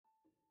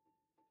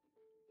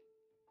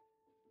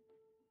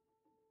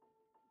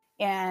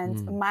And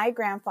Mm. my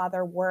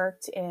grandfather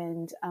worked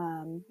in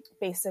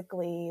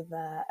basically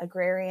the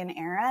agrarian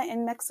era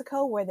in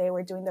Mexico, where they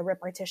were doing the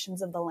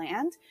repartitions of the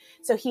land.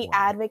 So he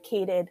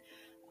advocated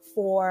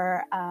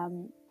for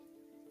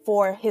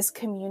his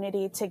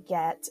community to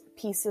get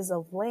pieces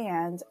of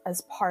land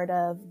as part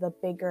of the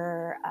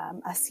bigger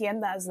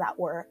haciendas that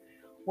were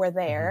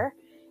there.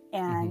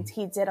 And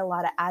he did a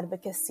lot of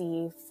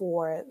advocacy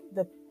for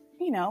the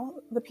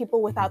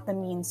people without the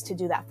means to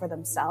do that for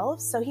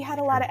themselves. So he had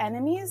a lot of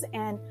enemies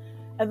and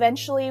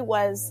eventually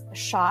was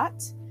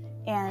shot,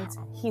 and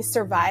he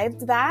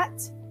survived that.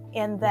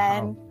 And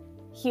then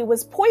he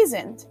was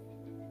poisoned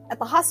at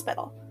the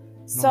hospital.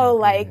 So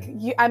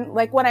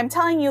when I'm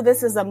telling you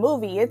this is a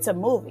movie, it's a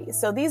movie.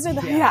 So these are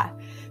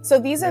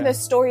the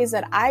stories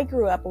that I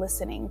grew up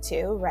listening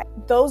to, right?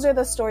 Those are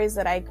the stories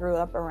that I grew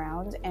up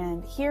around,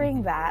 and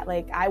hearing that,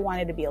 like, I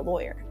wanted to be a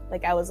lawyer.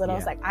 Like, I was little, I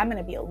was like, I'm going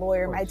to be a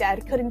lawyer. My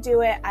dad couldn't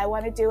do it. I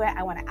want to do it.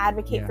 I want to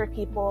advocate for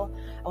people.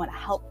 I want to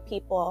help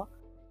people.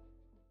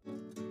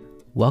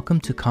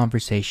 Welcome to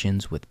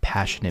Conversations with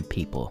Passionate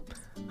People,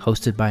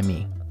 hosted by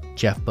me,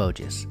 Jeff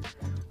Boges,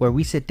 where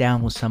we sit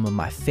down with some of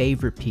my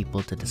favorite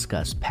people to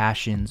discuss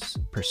passions,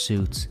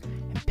 pursuits,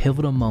 and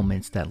pivotal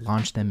moments that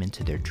launch them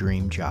into their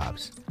dream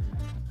jobs.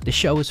 The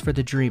show is for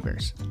the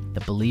dreamers,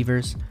 the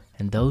believers,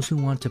 and those who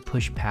want to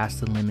push past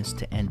the limits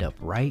to end up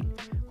right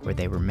where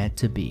they were meant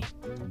to be.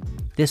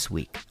 This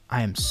week,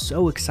 I am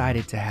so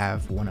excited to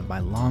have one of my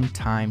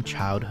longtime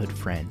childhood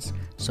friends,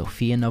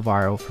 Sofia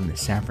Navarro from the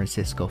San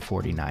Francisco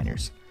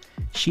 49ers.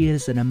 She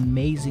is an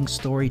amazing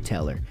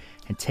storyteller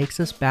and takes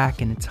us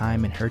back in a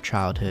time in her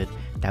childhood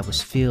that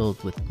was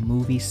filled with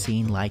movie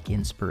scene-like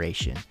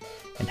inspiration,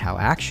 and how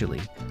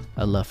actually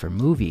a love for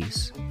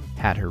movies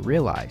had her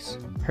realize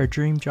her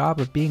dream job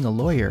of being a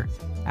lawyer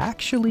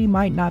actually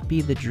might not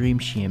be the dream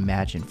she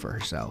imagined for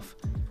herself.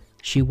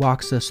 She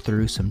walks us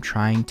through some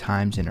trying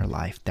times in her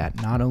life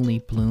that not only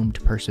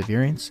bloomed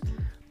perseverance,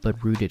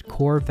 but rooted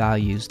core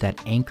values that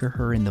anchor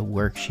her in the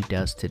work she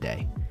does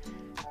today.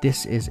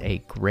 This is a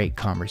great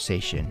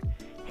conversation,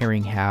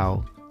 hearing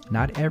how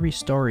not every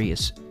story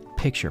is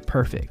picture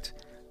perfect,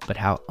 but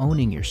how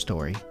owning your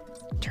story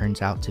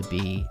turns out to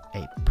be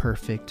a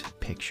perfect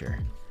picture.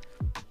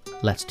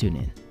 Let's tune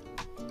in.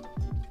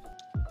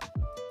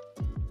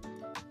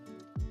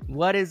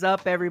 What is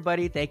up,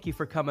 everybody? Thank you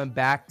for coming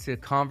back to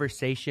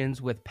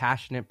Conversations with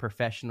Passionate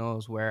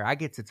Professionals, where I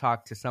get to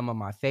talk to some of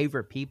my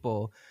favorite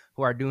people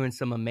who are doing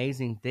some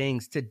amazing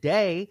things.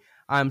 Today,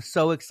 I'm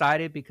so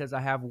excited because I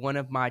have one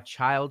of my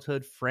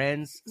childhood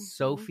friends,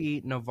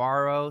 Sofia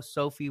Navarro.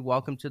 Sophie,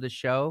 welcome to the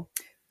show.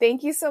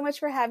 Thank you so much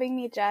for having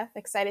me, Jeff.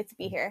 Excited to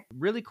be here.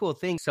 Really cool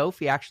thing.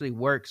 Sophie actually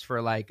works for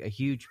like a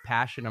huge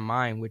passion of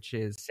mine, which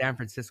is San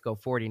Francisco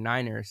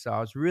 49ers. So I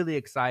was really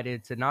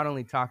excited to not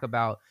only talk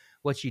about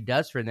what she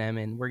does for them,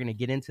 and we're going to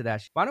get into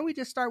that. Why don't we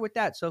just start with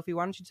that? Sophie,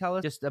 why don't you tell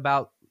us just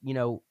about,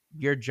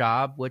 your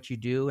job, what you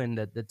do, and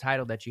the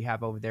title that you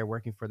have over there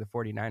working for the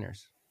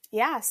 49ers?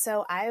 Yeah,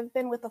 so I've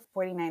been with the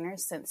 49ers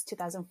since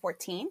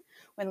 2014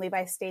 when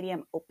Levi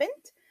Stadium opened.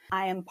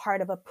 I am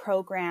part of a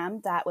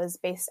program that was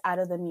based out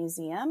of the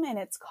museum, and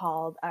it's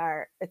called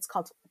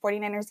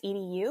 49ers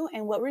EDU.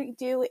 And what we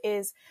do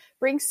is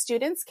bring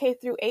students K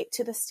through 8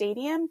 to the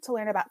stadium to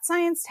learn about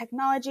science,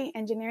 technology,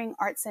 engineering,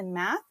 arts, and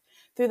math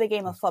through the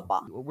game of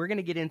football. We're going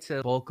to get into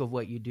the bulk of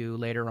what you do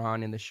later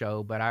on in the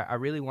show, but I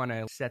really want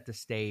to set the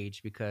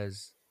stage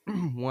because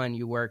one,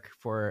 you work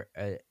for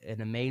an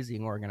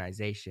amazing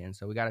organization.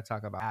 So we got to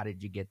talk about how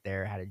did you get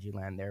there? How did you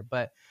land there?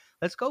 But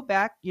let's go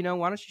back. Why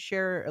don't you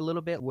share a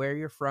little bit where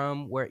you're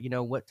from, where,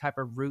 what type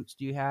of roots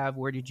do you have?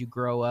 Where did you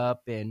grow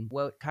up, and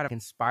what kind of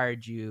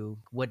inspired you?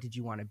 What did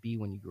you want to be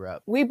when you grew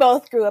up? We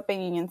both grew up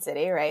in Union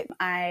City, right?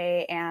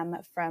 I am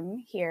from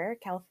here,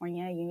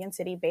 California, Union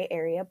City, Bay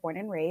Area, born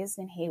and raised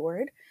in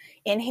Hayward.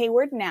 In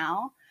Hayward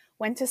now.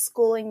 Went to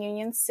school in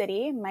Union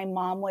City. My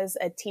mom was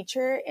a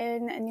teacher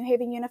in New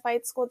Haven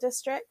Unified School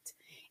District,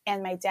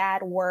 and my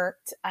dad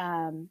worked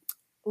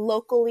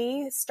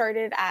locally,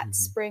 started at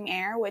Spring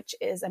Air, which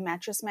is a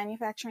mattress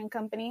manufacturing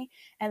company,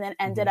 and then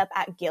ended up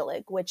at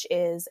Gillig, which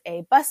is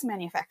a bus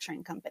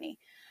manufacturing company.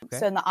 Okay.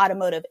 So in the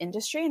automotive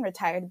industry, and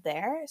retired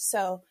there.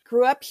 So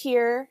grew up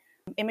here,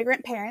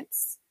 immigrant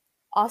parents.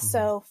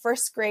 Also,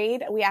 first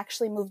grade, we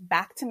actually moved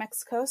back to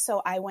Mexico. So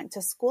I went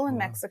to school in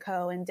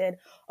Mexico and did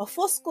a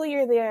full school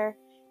year there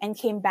and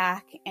came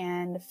back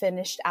and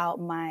finished out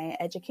my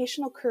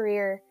educational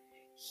career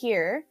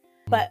here.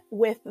 But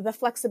with the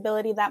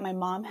flexibility that my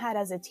mom had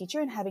as a teacher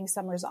and having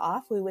summers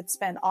off, we would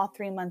spend all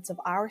 3 months of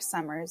our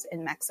summers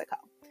in Mexico.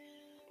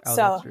 Oh,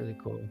 so that's really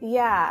cool.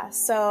 Yeah.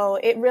 So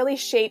it really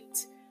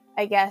shaped,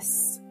 I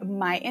guess,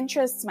 my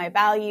interests, my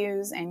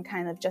values, and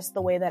kind of just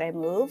the way that I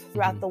move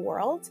throughout the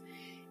world.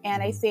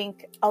 And I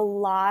think a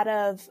lot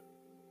of,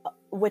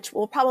 which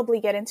we'll probably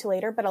get into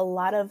later, but a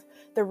lot of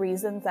the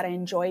reasons that I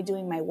enjoy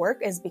doing my work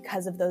is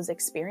because of those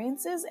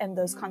experiences and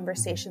those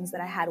conversations that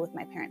I had with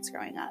my parents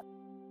growing up.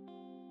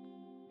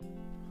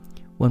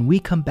 When we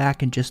come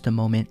back in just a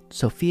moment,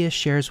 Sofia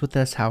shares with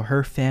us how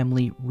her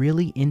family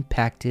really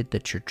impacted the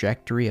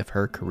trajectory of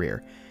her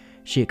career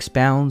She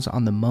expounds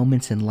on the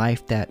moments in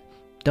life that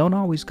don't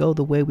always go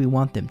the way we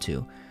want them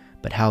to,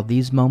 but how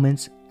these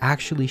moments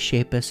actually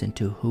shape us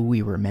into who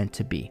we were meant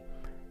to be.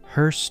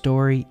 Her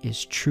story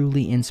is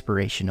truly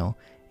inspirational,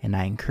 and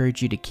I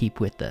encourage you to keep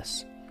with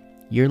us.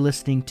 You're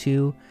listening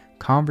to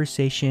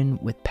Conversation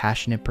with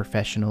Passionate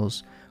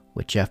Professionals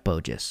with Jeff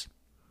Boges.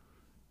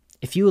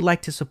 If you would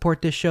like to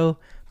support this show,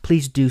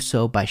 please do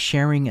so by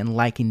sharing and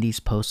liking these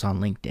posts on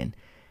LinkedIn.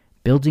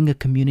 Building a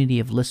community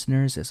of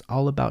listeners is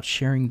all about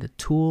sharing the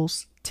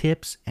tools,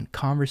 tips, and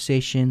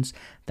conversations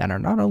that are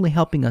not only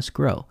helping us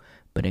grow,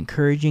 but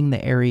encouraging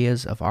the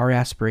areas of our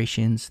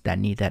aspirations that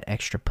need that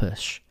extra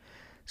push.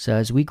 So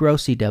as we grow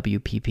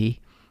CWPP,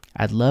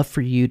 I'd love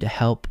for you to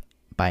help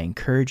by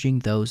encouraging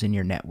those in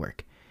your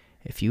network.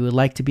 If you would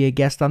like to be a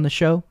guest on the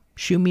show,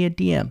 shoot me a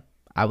DM.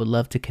 I would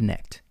love to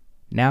connect.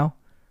 Now,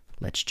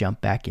 let's jump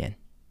back in.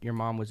 Your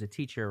mom was a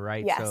teacher,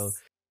 right? Yes. So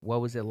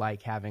what was it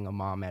like having a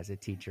mom as a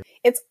teacher?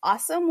 It's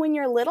awesome when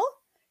you're little.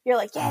 You're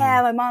like,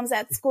 yeah, my mom's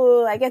at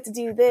school. I get to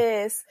do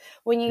this.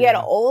 When you get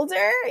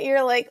older,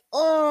 you're like,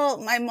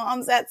 oh, my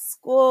mom's at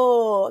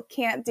school.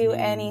 Can't do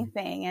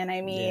anything. And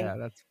I mean, yeah,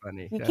 that's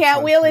funny. You That's can't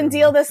so wheel true, and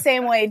deal man. the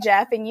same way,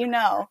 Jeff, and you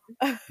know.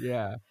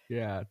 Yeah,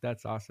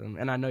 that's awesome.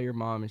 And I know your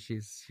mom, and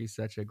she's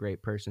such a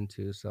great person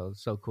too. So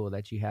cool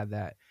that you had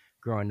that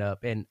growing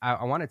up. And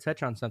I want to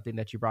touch on something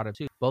that you brought up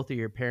too. Both of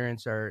your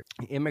parents are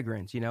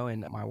immigrants,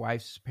 and my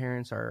wife's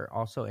parents are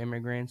also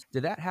immigrants.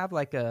 Did that have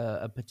like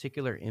a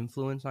particular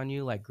influence on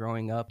you, like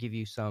growing up, give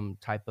you some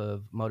type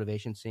of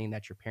motivation seeing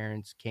that your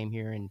parents came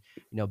here and,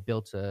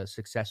 built a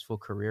successful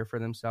career for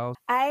themselves?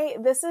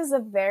 This is a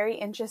very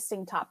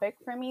interesting topic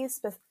for me,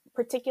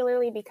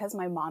 particularly because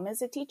my mom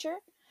is a teacher.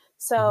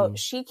 So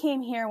she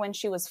came here when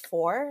she was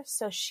 4.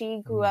 So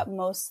she grew up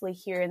mostly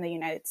here in the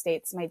United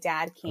States. My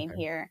dad came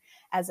here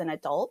as an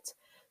adult.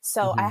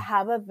 So I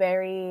have a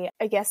very,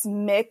 I guess,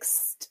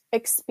 mixed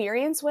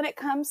experience when it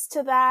comes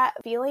to that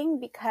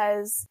feeling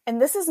because,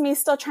 and this is me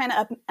still trying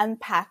to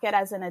unpack it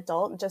as an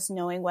adult, just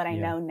knowing what I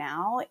know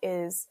now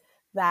is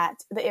that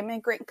the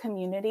immigrant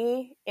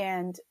community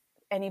and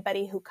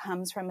anybody who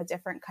comes from a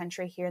different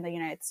country here in the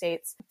United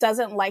States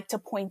doesn't like to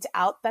point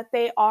out that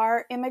they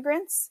are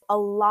immigrants. A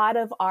lot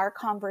of our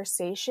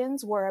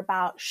conversations were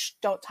about,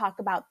 don't talk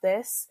about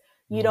this.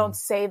 You don't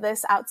say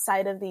this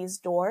outside of these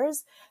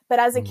doors. But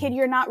as a kid,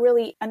 you're not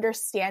really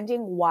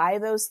understanding why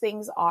those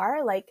things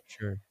are. Like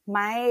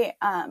my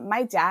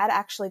dad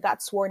actually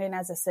got sworn in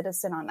as a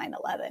citizen on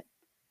 9/11.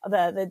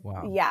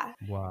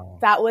 Wow.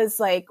 That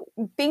was like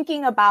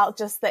thinking about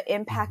just the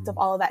impact of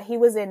all of that. He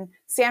was in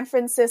San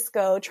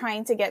Francisco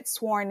trying to get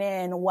sworn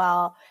in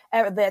while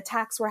the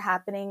attacks were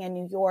happening in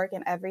New York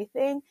and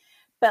everything.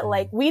 But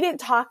like, we didn't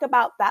talk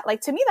about that.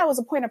 Like, to me, that was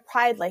a point of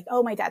pride. Like,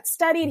 oh, my dad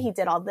studied, he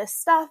did all this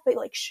stuff, but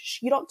like,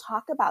 you don't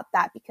talk about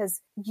that because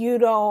you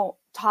don't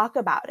talk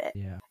about it.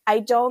 Yeah. I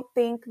don't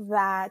think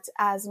that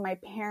as my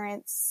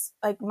parents,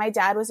 like my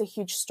dad was a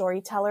huge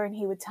storyteller and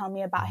he would tell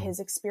me about his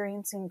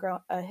experiences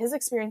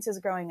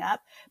growing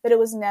up, but it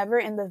was never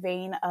in the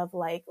vein of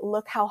like,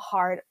 look how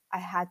hard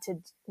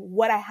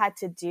what I had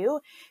to do.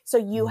 So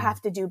you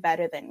have to do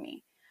better than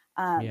me.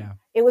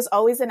 It was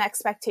always an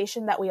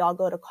expectation that we all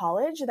go to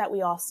college, that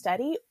we all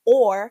study,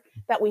 or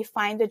that we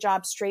find a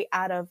job straight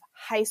out of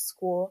high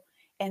school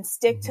and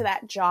stick to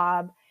that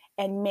job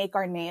and make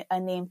a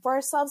name for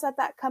ourselves at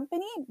that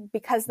company,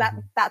 because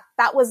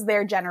that was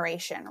their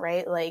generation,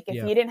 right? Like if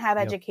you didn't have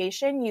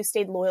education, you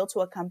stayed loyal to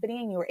a company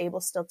and you were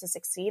able still to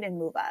succeed and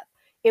move up.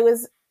 It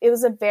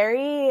was a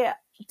very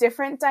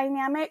different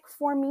dynamic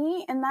for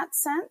me in that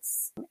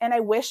sense. And I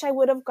wish I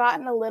would have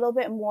gotten a little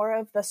bit more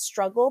of the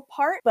struggle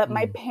part, but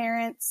my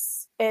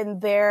parents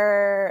and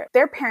their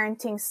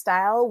parenting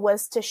style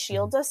was to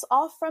shield us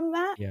all from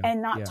that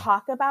and not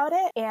talk about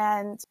it.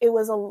 And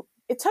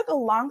it took a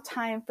long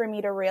time for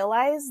me to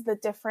realize the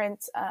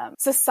different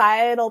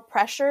societal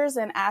pressures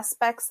and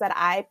aspects that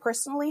I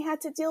personally had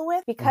to deal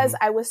with because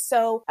I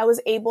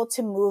was able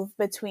to move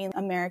between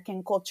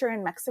American culture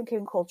and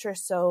Mexican culture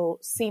so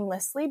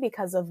seamlessly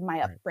because of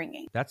my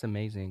upbringing. That's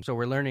amazing. So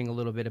we're learning a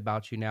little bit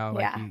about you now.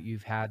 Like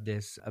you've had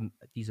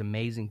these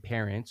amazing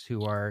parents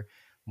who are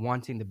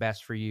wanting the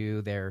best for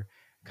you. They're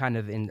kind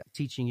of in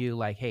teaching you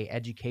like, hey,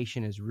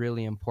 education is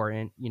really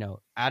important.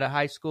 Out of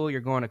high school,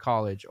 you're going to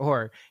college,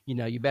 or,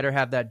 you better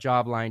have that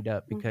job lined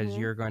up because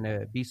you're going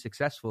to be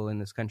successful in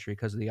this country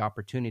because of the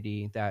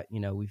opportunity that,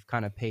 we've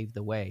kind of paved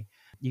the way.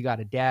 You got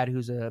a dad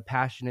who's a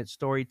passionate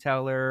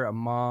storyteller, a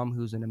mom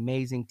who's an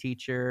amazing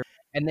teacher.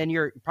 And then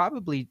you're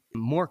probably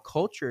more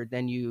cultured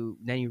than you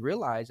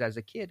realize as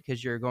a kid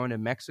because you're going to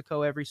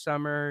Mexico every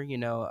summer.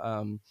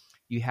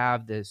 You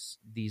have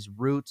these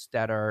roots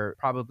that are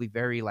probably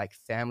very like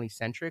family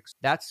centric.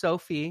 That's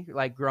Sophie,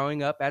 like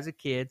growing up as a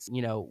kid.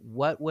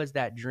 What was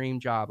that dream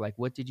job? Like,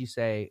 what did you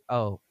say?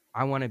 Oh,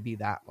 I want to be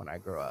that when I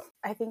grow up.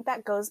 I think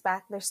that goes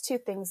back. There's two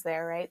things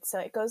there, right? So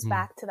it goes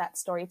back to that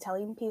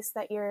storytelling piece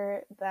that you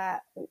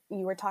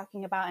were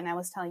talking about, and I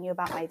was telling you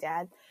about my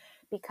dad,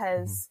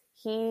 because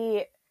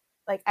he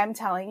like I'm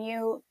telling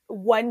you,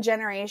 one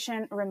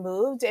generation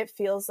removed, it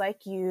feels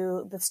like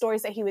the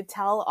stories that he would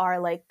tell are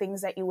like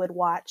things that you would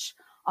watch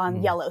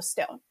on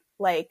Yellowstone,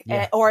 like,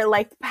 or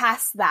like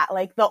past that,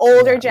 like the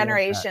older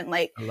generation.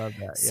 Like, I love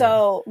that.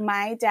 So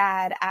my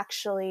dad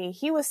actually,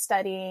 he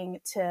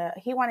wanted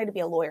to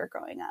be a lawyer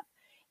growing up,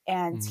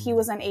 and he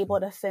was unable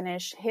to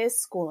finish his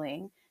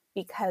schooling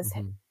because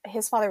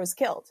his father was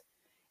killed.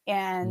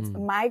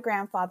 And my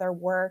grandfather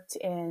worked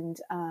in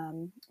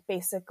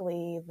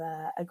basically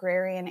the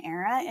agrarian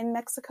era in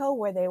Mexico,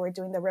 where they were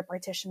doing the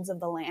repartitions of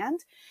the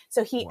land.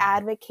 So he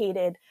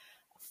advocated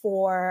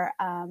for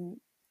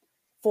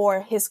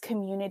his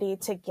community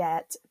to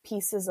get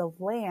pieces of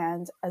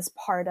land as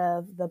part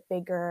of the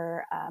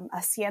bigger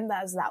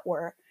haciendas that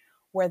were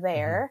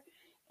there.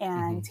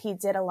 And he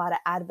did a lot of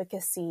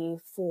advocacy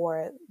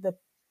for the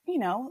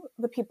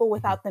people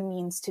without the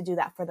means to do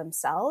that for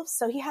themselves.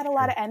 So he had a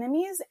lot of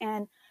enemies,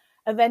 and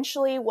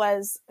eventually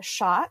was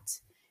shot,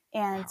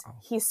 and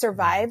he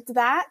survived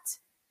that.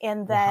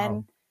 And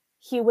then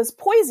he was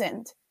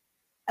poisoned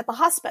at the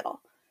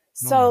hospital.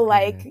 So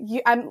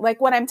I'm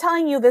like, when I'm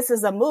telling you this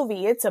is a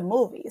movie, it's a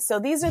movie. So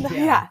these are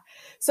the,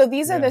 So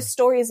these are the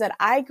stories that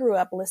I grew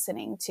up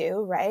listening to,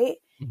 right?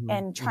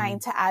 And trying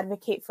to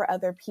advocate for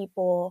other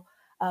people.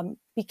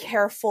 Be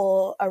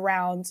careful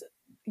around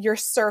your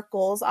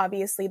circles,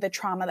 obviously the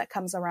trauma that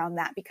comes around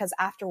that, because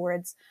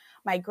afterwards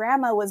my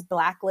grandma was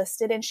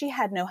blacklisted and she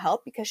had no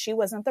help because she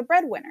wasn't the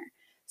breadwinner.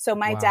 So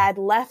my dad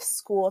left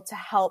school to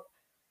help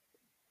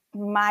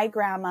my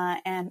grandma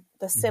and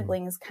the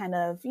siblings kind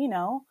of,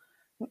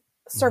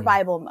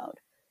 survival mode.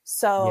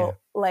 So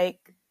like,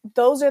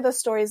 those are the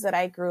stories that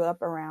I grew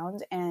up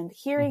around, and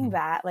hearing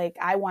that, like,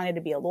 I wanted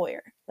to be a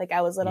lawyer. Like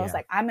I was little, I was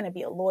like, I'm going to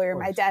be a lawyer.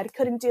 My dad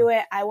couldn't do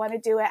it. I want to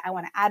do it. I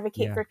want to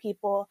advocate for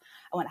people.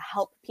 I want to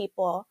help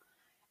people.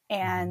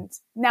 And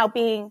now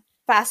being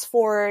fast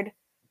forward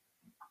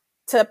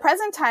to the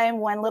present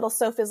time, when little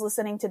Sophie is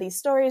listening to these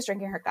stories,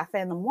 drinking her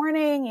cafe in the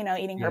morning,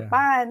 eating her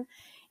pan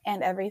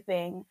and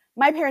everything,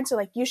 my parents are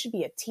like, you should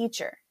be a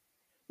teacher.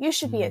 You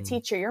should be a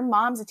teacher. Your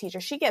mom's a teacher.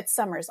 She gets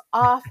summers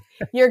off.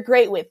 You're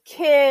great with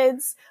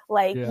kids.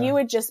 Like you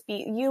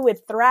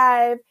would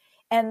thrive.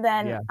 And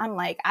then I'm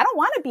like, I don't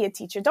want to be a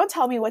teacher. Don't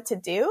tell me what to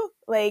do.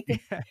 Like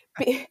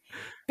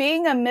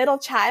being a middle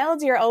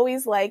child, you're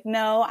always like,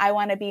 no, I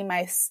want to be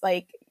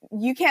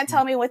you can't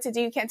tell me what to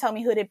do. You can't tell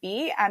me who to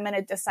be. I'm going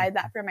to decide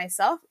that for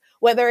myself,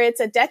 whether it's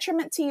a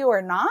detriment to you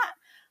or not.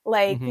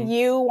 Like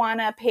you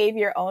want to pave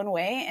your own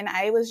way. And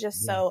I was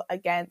just so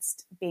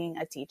against being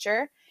a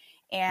teacher.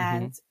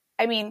 And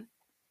I mean,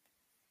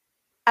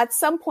 at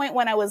some point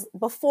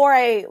before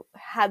I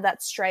had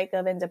that strike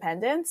of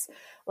independence,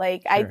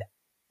 like at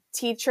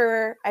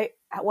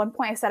one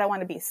point I said I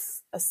want to be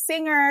a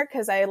singer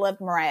because I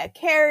loved Mariah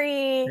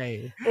Carey.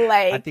 Hey,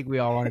 like, I think we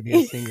all want to be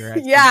a singer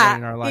at some point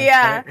in our life.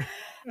 Yeah. Right?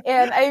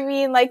 And I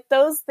mean, like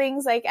those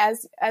things, like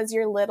as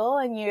you're little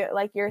and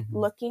you're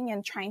looking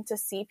and trying to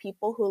see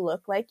people who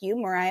look like you.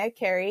 Mariah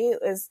Carey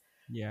is,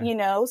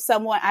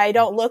 someone, I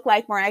don't look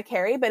like Mariah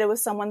Carey, but it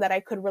was someone that I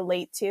could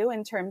relate to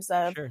in terms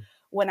of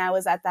when I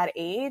was at that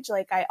age.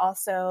 Like I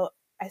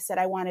said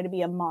I wanted to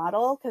be a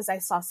model because I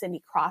saw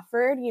Cindy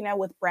Crawford,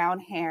 with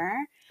brown hair.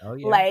 Oh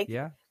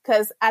yeah.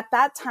 Because at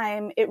that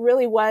time it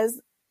really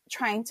was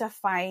trying to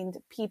find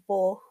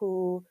people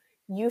who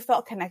you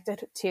felt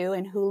connected to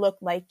and who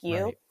looked like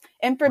you. Right.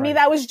 And for me,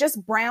 that was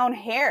just brown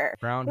hair,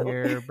 brown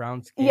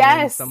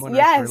skin, someone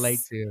I can relate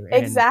to.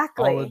 And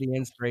exactly. all of the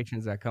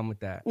inspirations that come with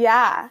that.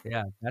 Yeah.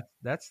 Yeah.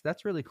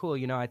 That's really cool.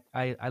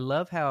 I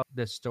love how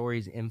the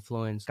stories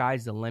influence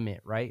sky's the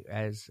limit, right?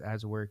 As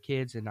we're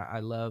kids. And I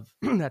love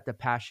that the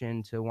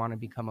passion to want to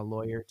become a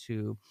lawyer,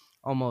 to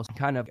almost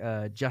kind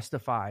of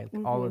justify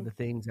all of the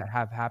things that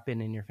have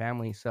happened in your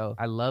family. So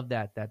I love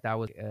that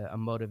was a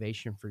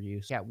motivation for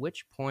you. So at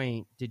which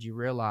point did you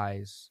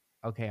realize,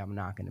 okay, I'm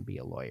not going to be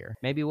a lawyer?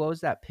 Maybe what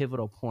was that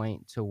pivotal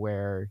point to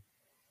where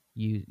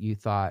you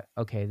thought,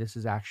 okay, this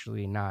is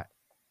actually not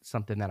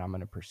something that I'm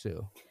going to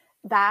pursue?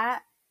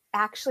 That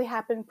actually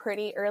happened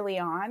pretty early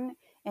on.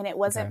 And it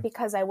wasn't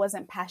because I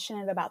wasn't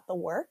passionate about the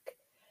work,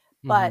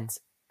 but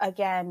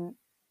again,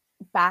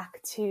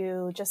 back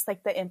to just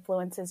like the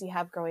influences you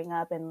have growing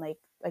up. And like,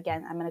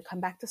 again, I'm going to come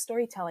back to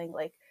storytelling,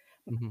 like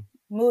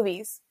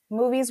movies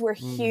were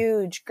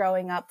huge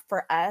growing up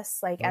for us,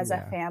 like as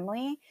a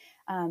family,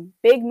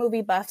 big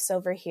movie buffs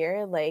over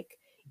here. Like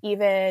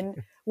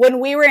even when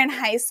we were in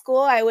high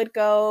school, I would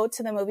go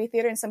to the movie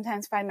theater and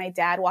sometimes find my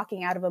dad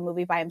walking out of a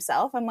movie by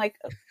himself. I'm like,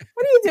 what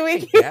are you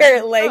doing here?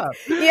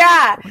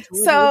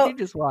 So you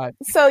just watch.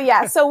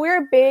 So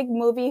we're a big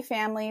movie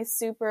family,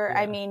 super.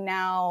 I mean,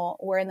 now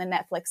we're in the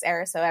Netflix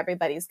era, so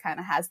everybody's kind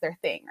of has their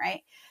thing,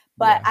 right?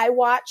 But I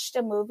watched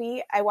a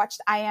movie. I watched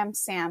I Am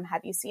Sam.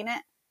 Have you seen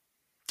it?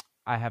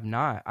 I have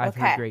not. I've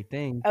heard great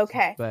things.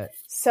 Okay.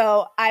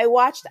 So I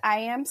watched I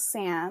Am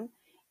Sam,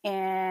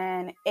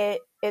 and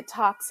it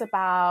talks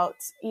about,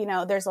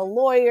 there's a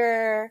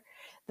lawyer,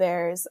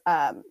 there's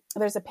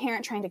a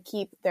parent trying to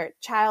keep their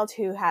child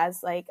who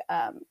has like,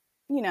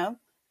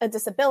 a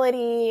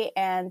disability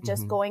and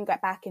just Mm-hmm. going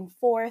back and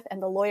forth.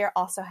 And the lawyer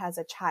also has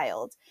a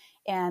child.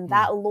 And Mm.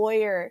 that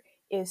lawyer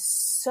is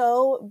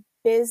so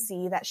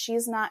busy that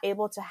she's not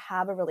able to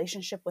have a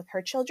relationship with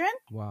her children.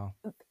 Wow.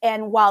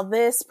 And while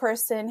this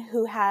person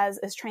who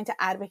is trying to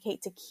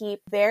advocate to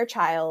keep their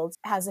child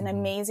has an Mm-hmm.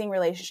 amazing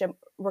relationship,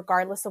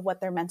 regardless of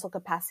what their mental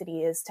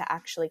capacity is to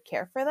actually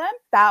care for them.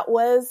 That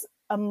was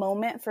a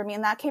moment for me.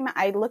 And that came out,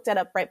 I looked it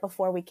up right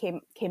before we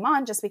came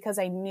on, just because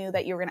I knew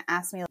that you were going to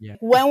ask me, Yeah.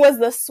 when was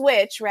the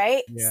switch,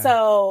 right? Yeah.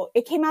 So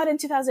it came out in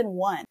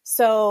 2001.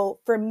 So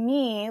for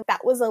me,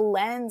 that was a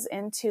lens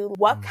into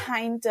what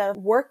kind of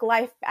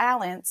work-life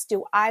balance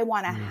do I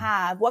want to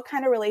have? What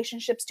kind of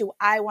relationships do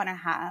I want to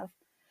have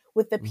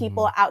with the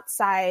people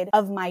outside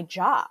of my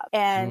job?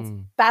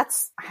 And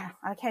that's,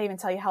 I can't even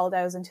tell you how old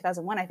I was in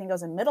 2001. I think I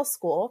was in middle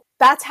school.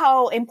 That's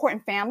how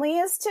important family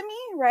is to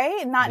me,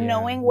 right? Not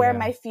knowing where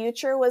my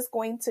future was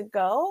going to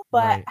go,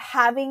 but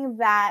having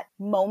that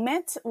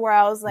moment where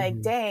I was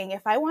like, dang,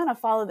 if I want to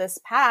follow this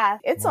path,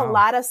 it's a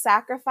lot of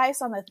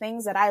sacrifice on the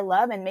things that I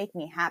love and make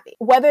me happy.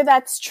 Whether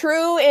that's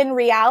true in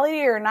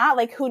reality or not,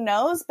 like, who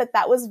knows? But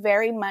that was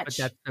very much. But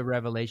that's the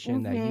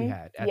revelation that you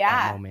had at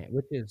that moment,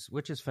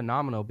 which is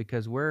phenomenal,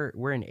 because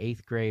we're in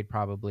 8th grade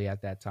probably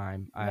at that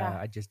time.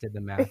 I just did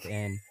the math,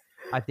 and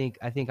I think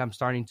I'm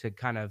starting to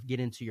kind of get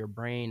into your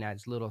brain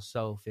as little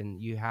Soph,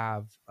 and you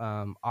have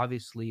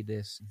obviously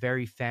this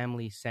very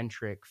family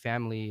centric.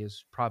 Family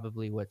is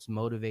probably what's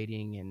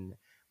motivating and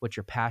what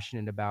you're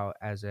passionate about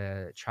as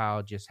a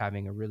child, just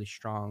having a really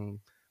strong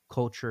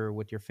culture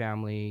with your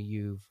family.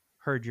 You've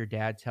heard your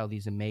dad tell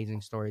these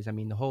amazing stories. I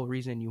mean, the whole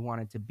reason you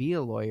wanted to be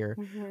a lawyer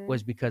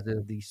was because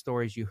of the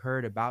stories you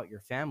heard about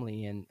your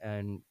family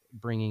and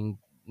bringing,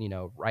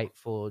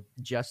 rightful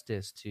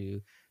justice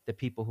to the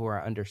people who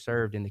are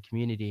underserved in the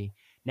community.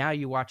 Now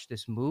you watch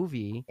this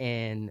movie,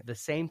 and the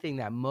same thing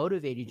that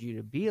motivated you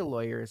to be a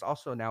lawyer is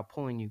also now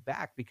pulling you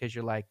back, because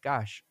you're like,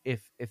 gosh,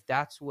 if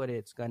that's what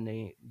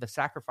the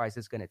sacrifice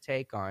is going to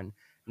take on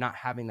not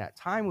having that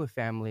time with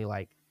family,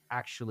 like,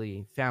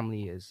 actually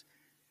family is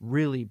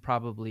really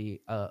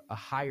probably a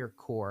higher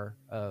core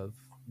of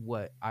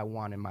what I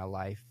want in my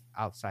life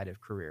outside of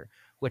career,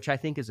 which I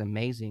think is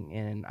amazing.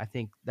 And I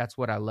think that's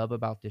what I love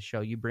about this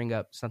show. You bring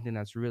up something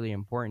that's really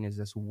important, is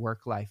this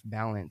work-life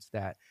balance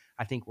that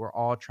I think we're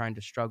all trying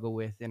to struggle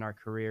with in our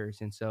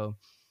careers. And so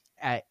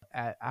at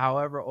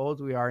however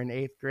old we are in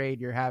 8th grade,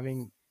 you're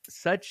having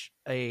such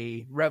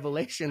a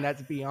revelation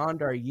that's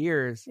beyond our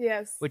years,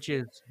 which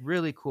is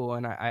really cool.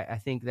 And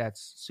I think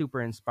that's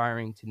super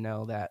inspiring to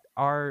know that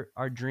our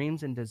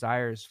dreams and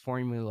desires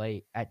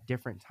formulate at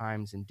different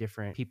times in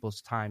different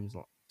people's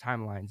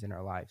timelines in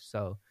our life.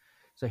 So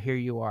here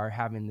you are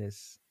having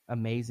this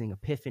amazing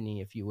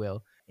epiphany, if you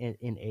will, in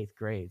 8th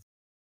grade.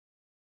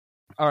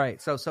 All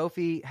right. So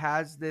Sophie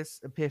has this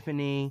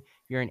epiphany.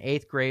 You're in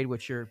 8th grade,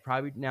 which you're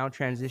probably now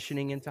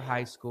transitioning into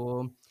high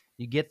school.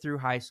 You get through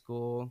high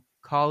school,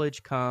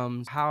 college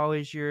comes. How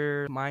is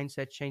your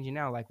mindset changing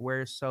now? Like,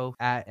 where's Soph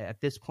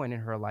at this point in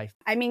her life?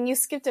 I mean, you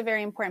skipped a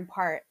very important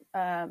part.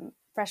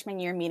 Freshman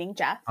year meeting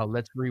Jeff. Oh,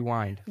 let's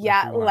rewind.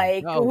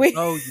 Like we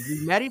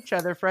met each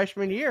other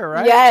freshman year,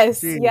 right?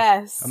 Yes, Jeez,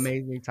 yes.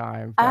 Amazing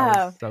time. That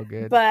was so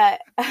good. But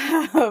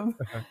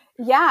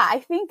yeah, I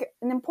think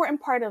an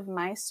important part of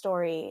my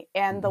story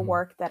and the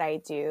work that I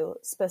do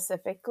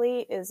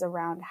specifically is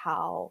around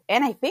how,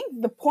 and I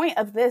think the point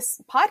of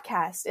this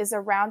podcast is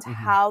around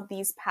how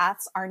these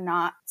paths are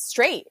not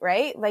straight,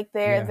 right? Like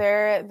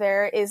they're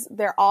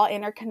all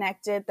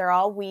interconnected, they're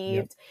all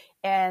weaved.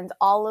 And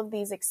all of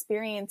these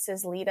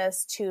experiences lead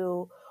us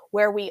to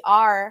where we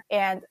are,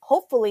 and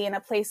hopefully in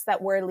a place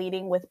that we're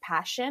leading with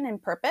passion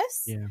and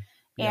purpose.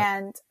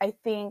 And I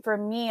think for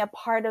me, a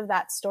part of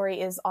that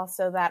story is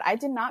also that I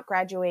did not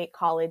graduate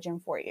college in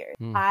 4 years.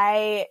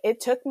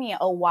 It took me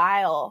a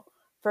while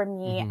for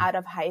me out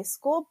of high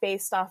school,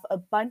 based off a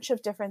bunch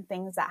of different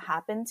things that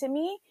happened to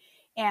me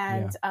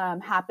and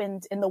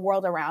happened in the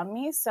world around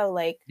me. So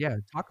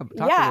talk a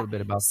little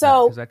bit about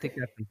that, because I think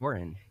that's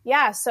important.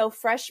 So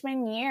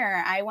freshman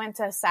year, I went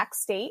to Sac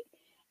State,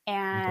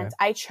 and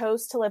I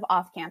chose to live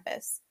off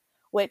campus,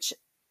 which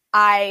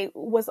I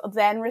was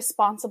then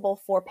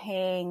responsible for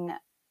paying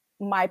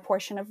my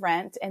portion of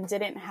rent and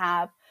didn't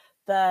have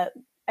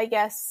I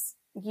guess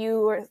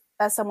you,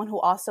 as someone who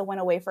also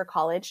went away for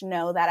college,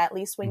 know that at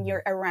least when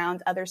you're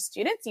around other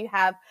students, you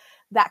have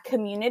that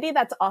community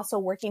that's also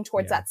working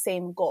towards that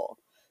same goal.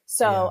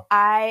 So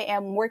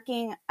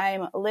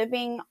I'm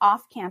living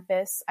off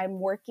campus. I'm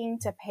working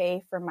to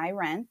pay for my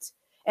rent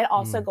and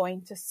also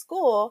going to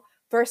school.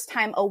 First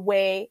time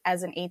away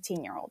as an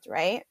 18-year-old,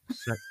 right?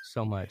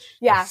 So much.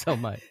 Yeah. So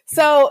much.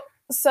 So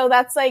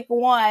that's like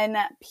one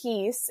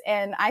piece.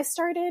 And I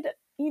started,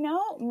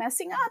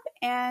 messing up,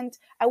 and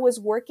I was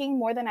working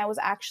more than I was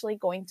actually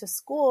going to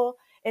school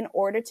in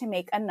order to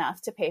make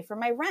enough to pay for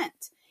my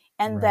rent.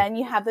 And then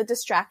you have the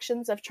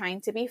distractions of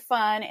trying to be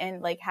fun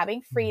and like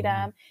having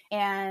freedom.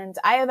 And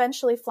I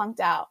eventually flunked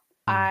out.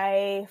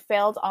 I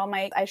failed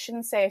I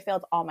shouldn't say I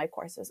failed all my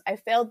courses. I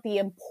failed the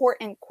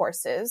important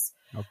courses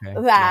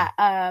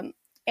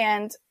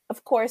and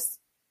of course,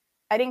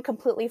 I didn't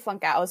completely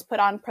flunk out. I was put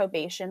on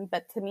probation,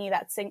 but to me,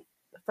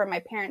 for my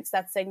parents,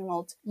 that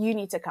signaled you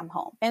need to come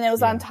home. And it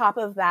was on top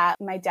of that,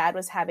 my dad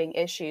was having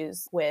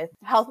issues with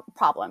health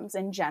problems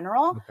in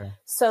general. Okay.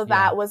 So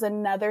that was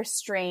another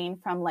strain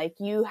from like,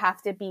 you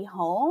have to be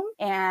home.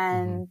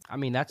 And I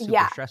mean, that's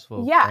super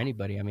stressful for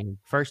anybody. I mean,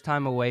 first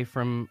time away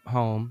from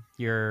home,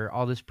 you're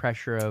all this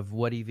pressure of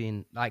what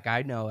even, like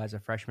I know as a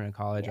freshman in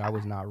college, I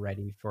was not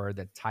ready for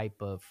the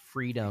type of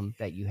freedom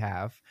that you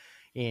have.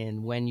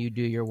 And when you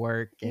do your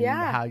work and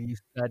how you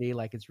study,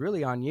 like it's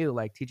really on you.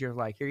 Like teachers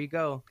like, here you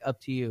go, up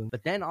to you.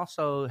 But then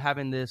also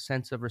having this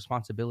sense of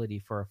responsibility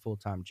for a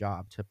full-time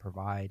job to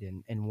provide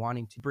and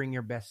wanting to bring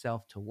your best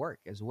self to work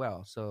as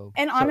well.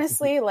 And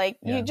honestly,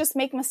 you just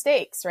make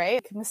mistakes,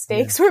 right?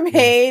 Mistakes were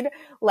made,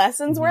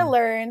 lessons were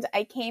learned.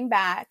 I came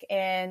back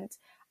and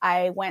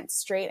I went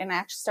straight and I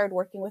actually started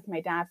working with my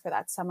dad for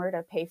that summer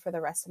to pay for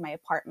the rest of my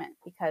apartment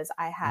because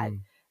I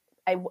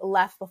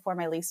left before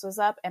my lease was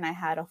up and I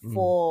had a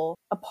full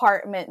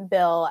apartment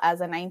bill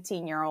as a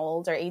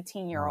 19-year-old or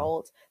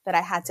 18-year-old that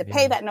I had to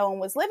pay that no one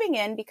was living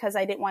in because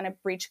I didn't want to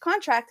breach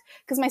contract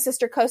because my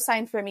sister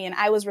co-signed for me and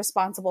I was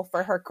responsible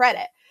for her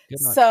credit.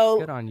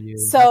 Good on you.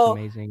 That's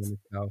amazing in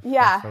itself.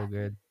 Yeah. That's so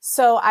good.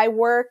 So I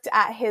worked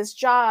at his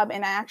job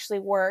and I actually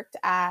worked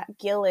at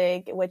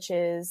Gillig, which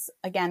is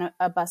again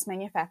a bus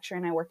manufacturer,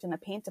 and I worked in the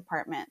paint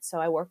department. So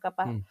I woke up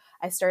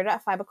I started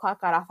at 5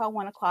 o'clock, got off at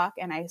 1 o'clock,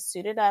 and I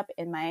suited up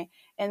in my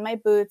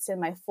boots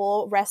and my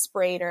full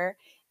respirator,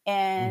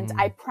 and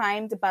I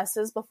primed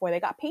buses before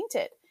they got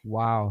painted.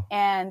 Wow.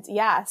 And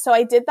so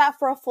I did that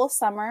for a full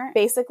summer,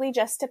 basically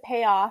just to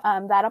pay off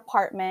that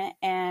apartment,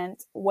 and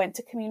went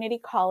to community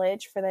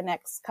college for the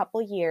next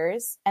couple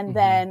years. And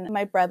then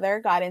my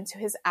brother got into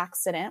his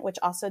accident, which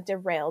also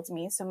derailed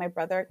me. So my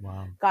brother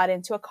got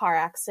into a car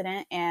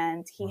accident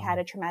and he had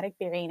a traumatic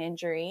brain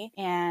injury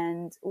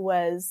and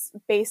was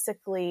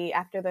basically,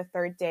 after the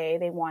third day,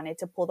 they wanted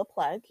to pull the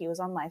plug. He was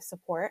on life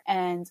support,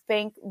 and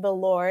thank the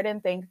Lord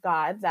and thank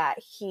God that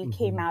he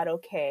came out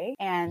okay.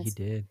 And he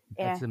did.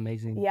 That's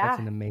amazing.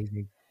 That's an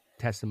amazing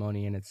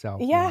testimony in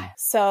itself. Yeah. Man.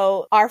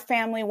 So our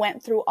family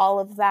went through all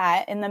of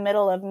that in the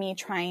middle of me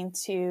trying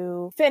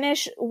to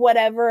finish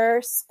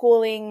whatever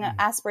schooling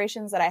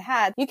aspirations that I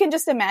had. You can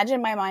just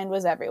imagine my mind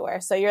was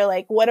everywhere. So you're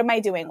like, what am I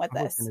doing with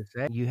this?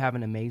 You have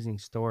an amazing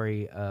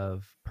story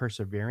of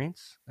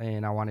perseverance,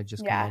 and I want to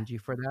just commend you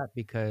for that,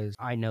 because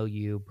I know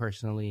you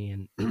personally,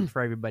 and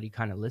for everybody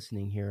kind of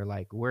listening here,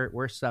 like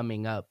we're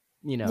summing up,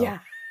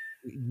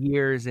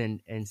 years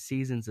and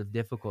seasons of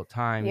difficult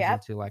times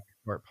into like a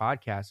short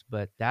podcast,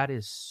 but that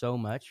is so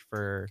much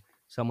for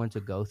someone to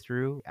go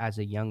through as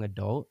a young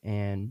adult.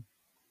 And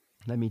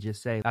let me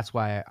just say, that's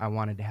why I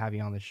wanted to have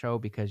you on the show,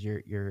 because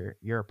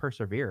you're a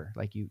perseverer.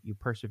 Like you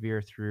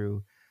persevere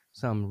through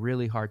some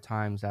really hard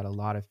times that a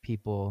lot of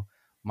people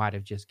might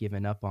have just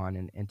given up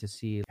on, and to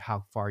see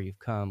how far you've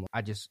come.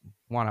 I just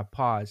want to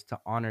pause to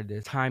honor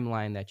this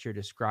timeline that you're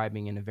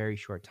describing in a very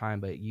short time,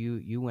 but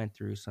you went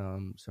through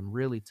some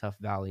really tough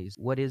valleys.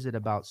 What is it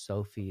about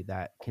Sophie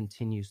that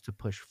continues to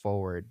push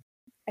forward?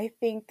 I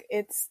think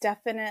it's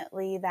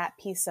definitely that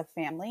piece of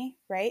family,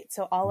 right?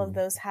 So all of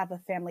those have a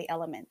family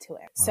element to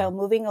it. Wow. So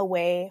moving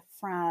away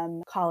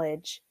from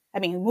college,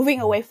 moving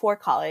away for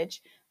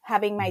college,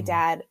 having my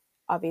dad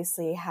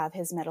obviously have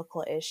his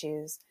medical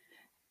issues,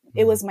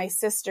 it was my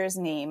sister's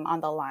name on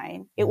the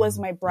line. It was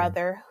my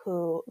brother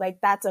who, like,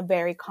 that's a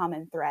very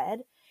common thread.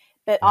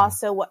 But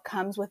also what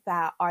comes with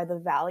that are the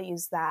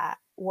values that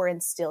were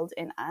instilled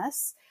in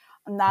us,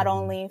 not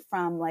only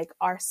from like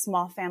our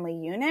small family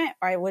unit,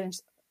 or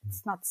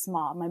it's not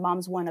small. My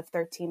mom's one of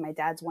 13. My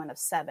dad's one of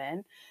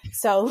 7.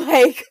 So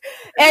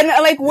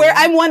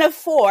I'm one of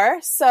 4.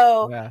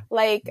 So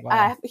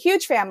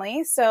huge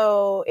family.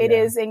 So it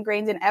is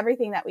ingrained in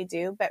everything that we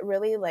do, but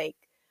really like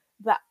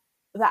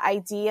the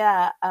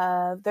idea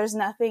of there's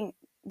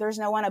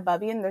no one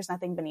above you and there's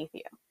nothing beneath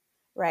you.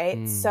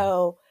 Right.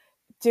 So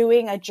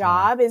doing a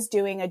job is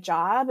doing a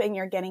job, and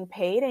you're getting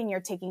paid and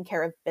you're taking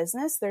care of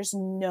business. There's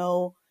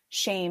no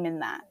shame in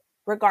that,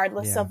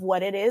 regardless of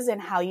what it is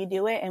and how you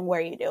do it and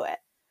where you do it.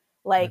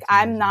 Like,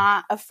 I'm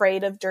not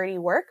afraid of dirty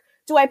work.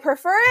 Do I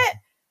prefer it?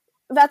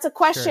 That's a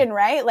question,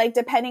 right? Like,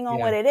 depending on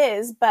what it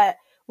is. But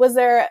was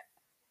there,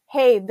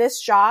 hey, this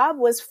job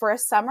was for a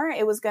summer.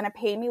 It was going to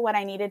pay me what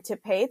I needed to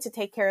pay to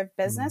take care of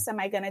business. Am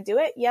I going to do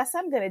it? Yes,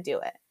 I'm going to do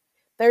it.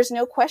 There's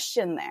no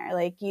question there.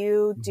 Like,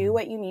 you do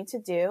what you need to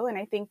do. And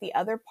I think the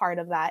other part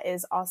of that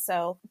is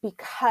also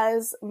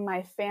because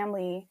my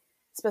family,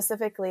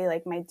 specifically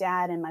like my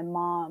dad and my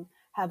mom,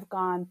 have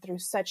gone through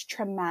such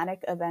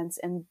traumatic events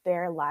in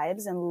their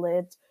lives and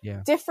lived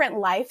different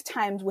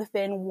lifetimes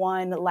within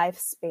one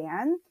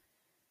lifespan.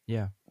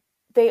 Yeah.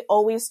 They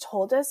always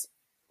told us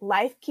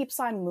life keeps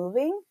on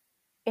moving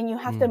and you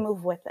have to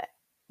move with it.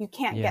 You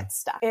can't get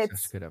stuck.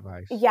 That's good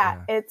advice.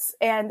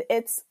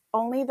 It's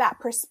only that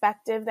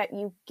perspective that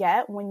you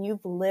get when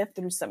you've lived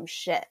through some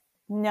shit.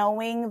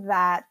 Knowing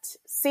that,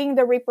 seeing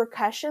the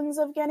repercussions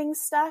of getting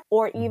stuck,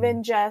 or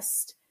even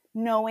just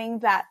knowing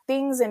that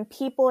things and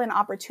people and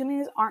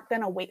opportunities aren't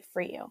going to wait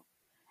for you.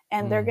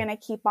 and they're going to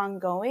keep on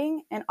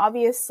going. And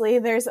obviously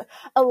there's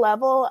a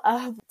level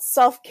of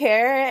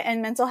self-care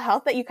and mental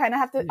health that you kind of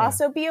have to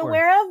also be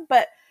aware of,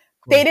 but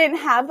they didn't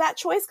have that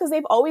choice because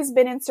they've always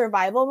been in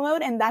survival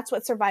mode, and that's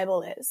what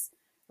survival is,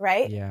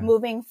 right? Yeah.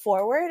 Moving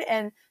forward.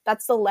 And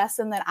that's the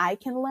lesson that I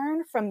can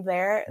learn from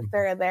their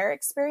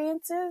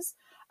experiences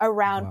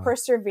around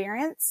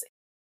perseverance.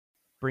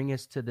 Bring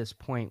us to this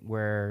point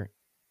where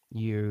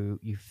you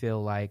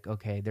feel like,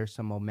 okay, there's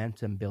some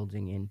momentum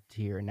building into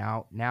here.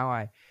 Now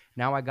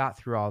I got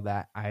through all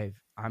that.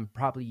 I'm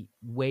probably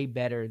way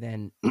better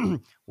than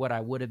what I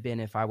would have been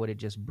if I would have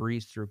just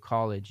breezed through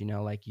college. You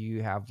know, like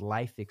you have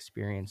life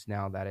experience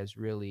now that has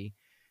really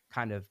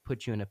kind of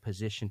put you in a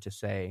position to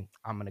say,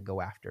 I'm going to go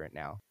after it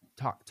now.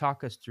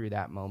 Talk us through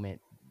that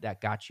moment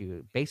that got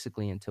you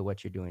basically into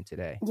what you're doing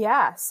today.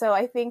 Yeah. So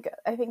I think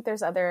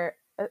there's another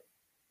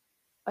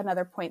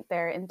point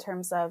there in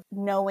terms of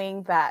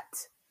knowing that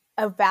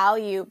a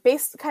value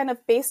based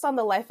on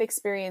the life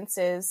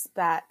experiences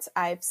that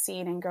I've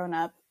seen and grown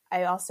up.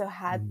 I also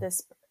had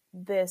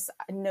this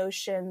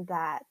notion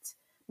that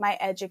my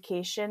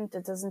education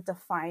doesn't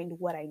define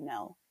what I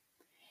know.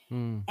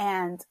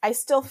 And I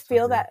still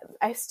feel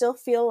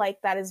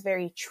like that is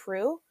very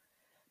true,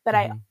 but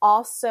I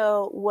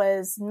also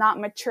was not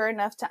mature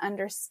enough to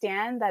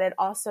understand that it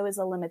also is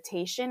a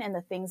limitation in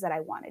the things that I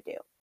want to do.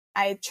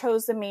 I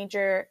chose the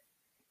major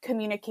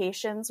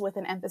communications with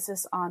an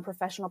emphasis on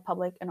professional,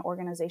 public, and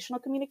organizational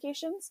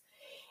communications.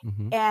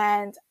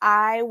 And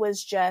I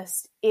was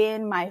just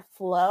in my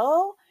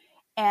flow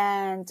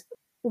and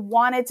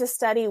wanted to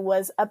study,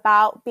 was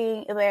about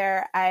being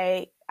there.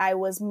 I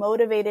was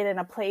motivated in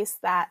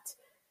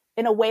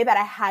a way that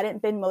I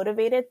hadn't been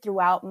motivated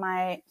throughout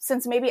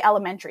since maybe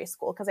elementary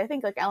school. Cause I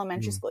think like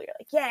elementary school, you're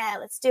like, yeah,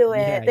 let's do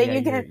it.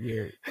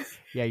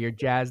 You're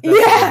jazzed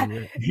up.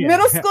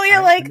 Middle school,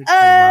 you're like, do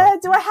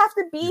I have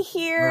to be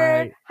here?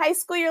 Right. High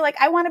school, you're like,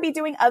 I want to be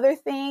doing other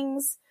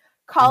things.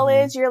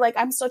 College, you're like,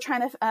 I'm still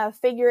trying to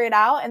figure it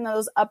out. And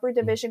those upper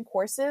division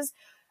courses.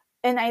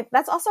 And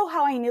that's also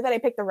how I knew that I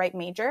picked the right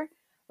major.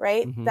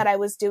 Right? That I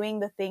was doing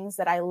the things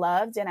that I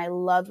loved, and I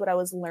loved what I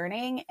was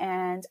learning,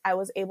 and I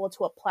was able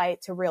to apply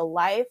it to real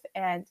life.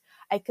 And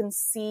I can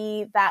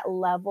see that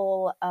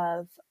level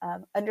of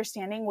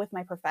understanding with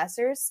my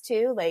professors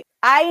too. Like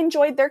I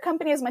enjoyed their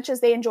company as much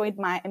as they enjoyed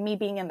me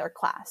being in their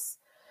class.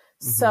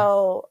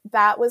 So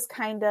that was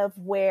kind of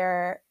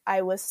where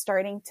I was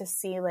starting to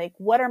see like,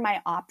 what are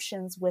my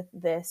options with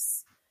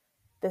this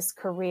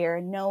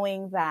career,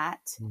 knowing that,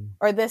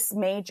 or this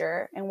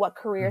major, and what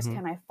careers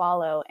can I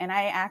follow? And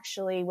I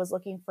actually was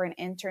looking for an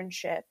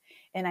internship,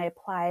 and I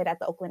applied at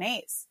the Oakland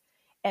A's.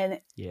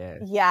 And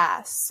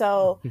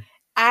so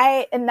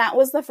and that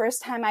was the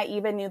first time I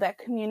even knew that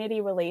community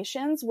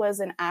relations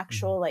was an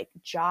actual like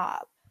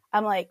job.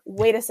 I'm like,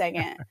 wait a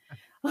second.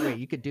 Wait,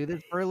 you could do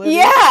this for a living?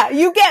 Yeah,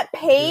 you get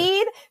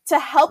paid to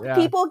help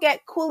people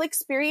get cool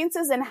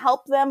experiences and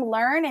help them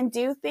learn and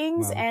do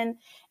things and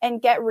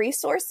get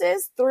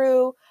resources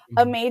through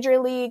a major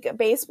league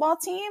baseball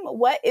team.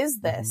 What is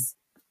this?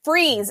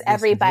 Freeze,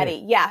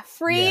 everybody. Yeah,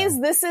 freeze.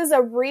 Yeah. This is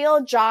a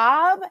real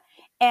job,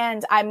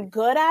 and I'm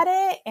good at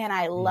it, and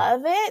I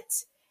love it.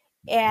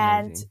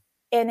 And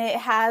it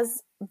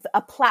has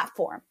a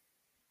platform,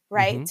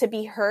 right, to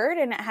be heard,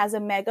 and it has a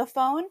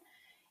megaphone.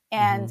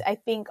 And I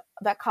think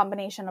that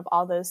combination of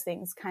all those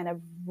things kind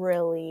of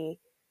really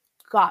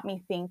got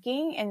me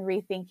thinking and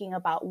rethinking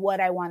about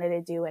what I wanted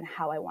to do and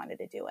how I wanted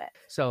to do it.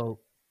 So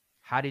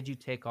how did you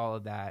take all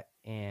of that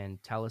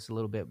and tell us a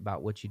little bit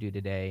about what you do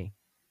today,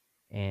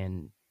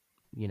 and,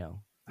 you know,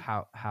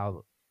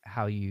 how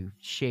you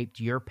shaped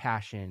your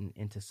passion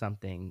into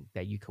something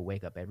that you could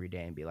wake up every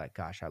day and be like,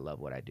 gosh, I love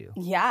what I do?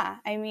 Yeah.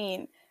 I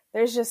mean,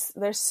 there's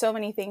so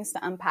many things to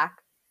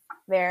unpack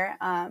there.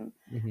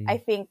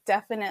 I think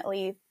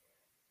definitely,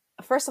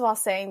 first of all,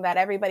 saying that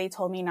everybody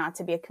told me not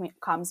to be a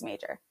comms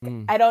major.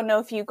 I don't know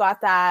if you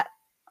got that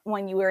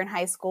when you were in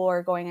high school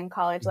or going in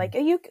college. Like,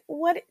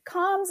 what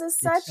comms is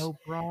such, it's so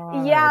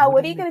broad. Yeah.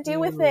 What are you going to do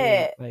with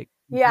it? Like,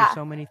 there's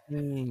so many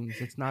things.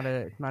 It's not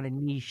a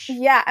niche.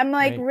 Yeah. I'm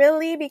like,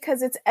 really?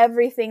 Because it's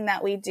everything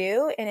that we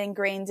do and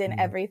ingrained in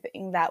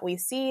everything that we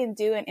see and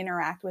do and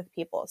interact with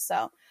people.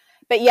 So,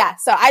 but yeah,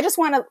 so I just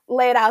want to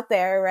lay it out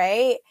there,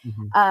 right?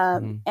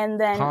 And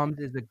then comms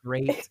is a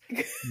great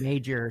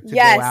major to go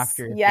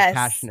after if you're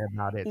passionate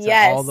about it. So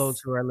all those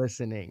who are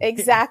listening.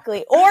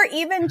 Exactly. Or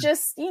even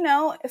just,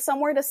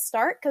 somewhere to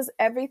start, because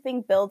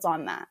everything builds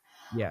on that.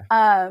 Yeah.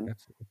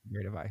 That's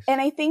great advice. And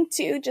I think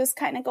too, just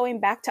kind of going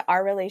back to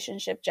our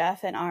relationship,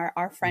 Jeff, and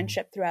our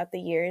friendship throughout the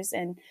years,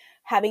 and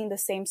having the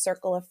same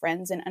circle of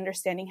friends and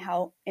understanding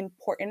how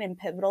important and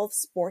pivotal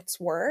sports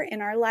were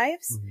in our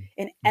lives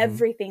in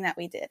everything that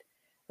we did.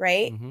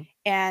 Right.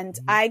 And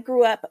I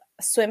grew up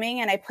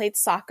swimming and I played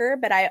soccer,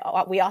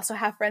 but we also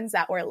have friends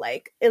that were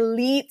like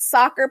elite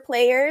soccer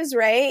players.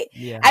 Right.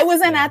 Yeah. I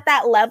wasn't at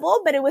that level,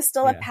 but it was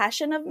still a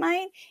passion of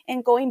mine.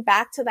 And going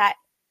back to that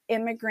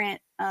immigrant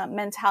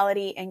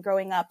mentality and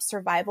growing up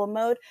survival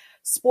mode,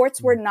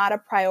 sports were not a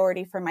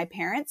priority for my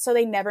parents. So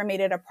they never made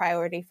it a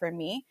priority for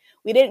me.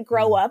 We didn't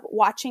grow up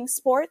watching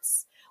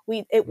sports.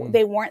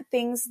 They weren't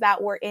things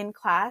that were in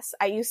class.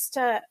 I used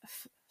to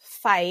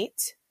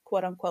fight,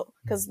 quote unquote,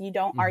 because you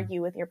don't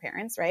argue with your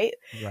parents, right?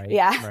 Right.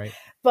 Yeah. Right.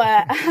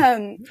 But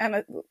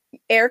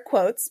air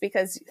quotes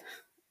because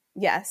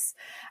yes.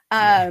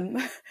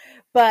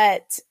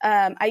 But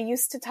I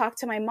used to talk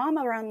to my mom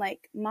around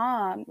like,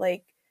 Mom,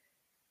 like,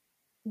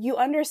 you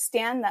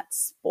understand that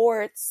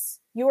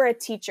sports, you are a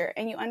teacher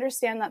and you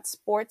understand that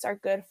sports are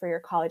good for your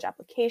college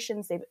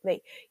applications.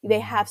 They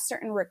have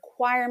certain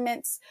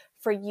requirements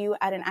for you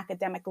at an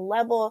academic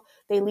level.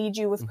 They lead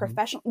you with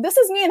professional. This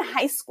is me in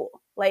high school,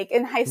 like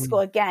in high school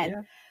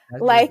again, Yeah.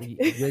 like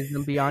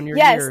wisdom beyond your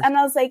yes. years. And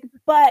I was like,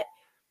 but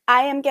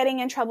I am getting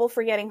in trouble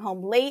for getting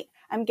home late.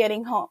 I'm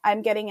getting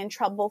in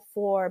trouble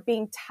for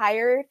being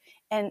tired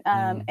and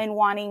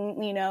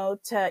wanting, you know,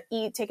 to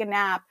eat, take a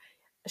nap,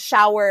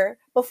 shower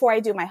before I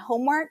do my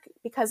homework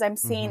because I'm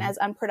seen as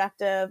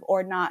unproductive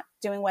or not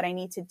doing what I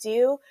need to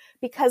do,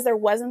 because there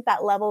wasn't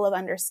that level of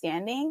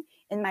understanding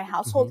in my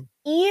household,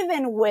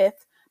 even with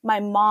my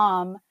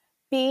mom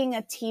being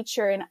a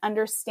teacher and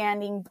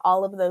understanding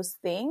all of those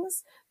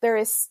things. There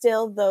is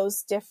still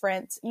those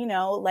different, you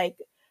know, like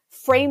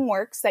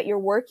frameworks that you're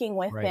working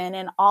within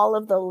and all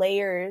of the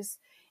layers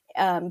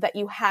that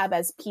you have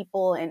as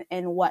people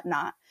and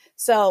whatnot.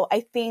 So I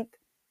think,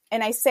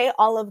 and I say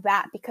all of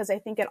that because I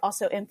think it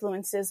also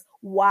influences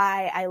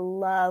why I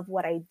love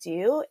what I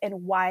do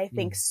and why I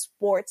think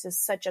sports is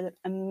such an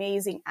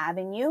amazing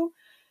avenue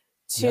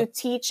to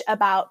teach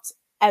about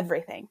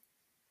everything.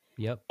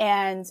 Yep.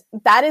 And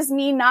that is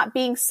me not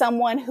being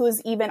someone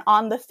who's even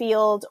on the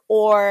field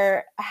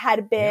or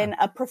had been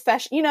a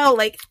professional, you know,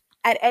 like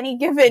at any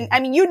given,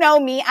 I mean, you know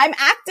me, I'm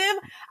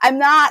active. I'm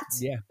not,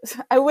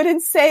 I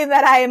wouldn't say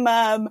that I'm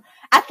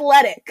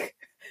athletic.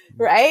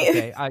 Right.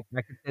 Okay. I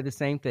could say the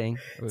same thing.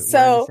 We're in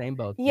so the same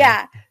boat.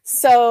 Yeah.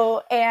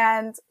 So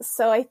I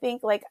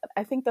think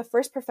the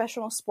first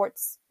professional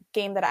sports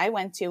game that I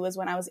went to was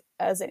when I was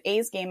as an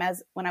A's game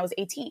when I was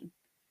 18.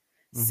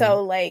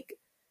 So like,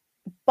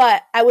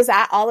 but I was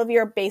at all of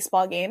your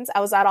baseball games.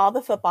 I was at all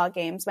the football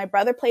games. My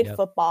brother played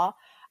football.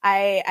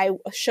 I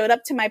showed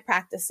up to my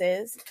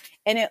practices,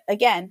 and it,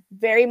 again,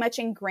 very much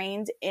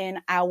ingrained in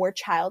our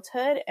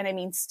childhood. And I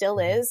mean, still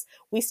is.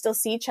 We still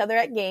see each other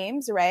at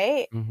games,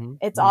 right?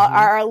 It's all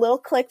our little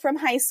clique from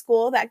high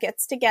school that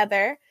gets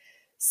together.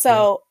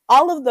 So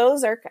all of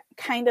those are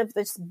kind of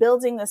this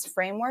building this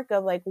framework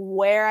of like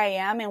where I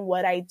am and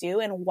what I do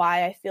and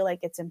why I feel like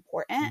it's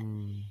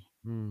important.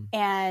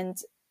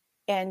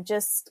 And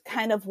just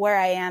kind of where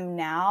I am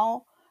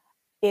now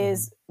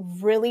is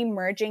really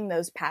merging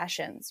those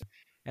passions.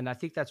 And I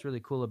think that's really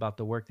cool about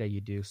the work that you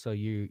do. So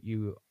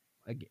you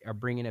are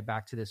bringing it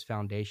back to this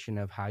foundation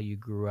of how you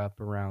grew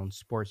up around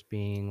sports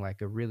being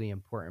like a really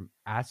important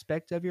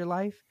aspect of your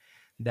life,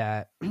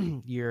 that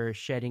you're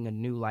shedding a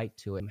new light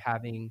to it,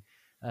 having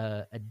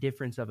a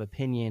difference of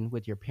opinion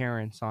with your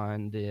parents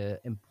on the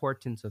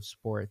importance of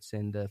sports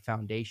and the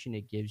foundation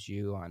it gives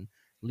you on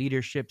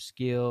leadership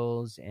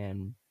skills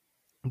and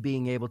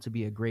being able to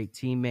be a great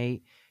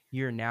teammate.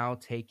 You're now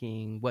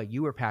taking what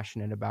you were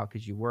passionate about,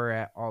 because you were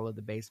at all of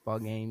the baseball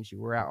games, you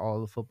were at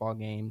all the football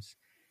games,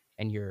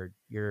 and you're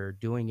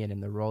doing it in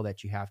the role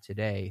that you have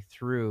today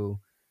through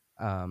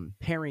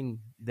pairing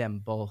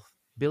them both,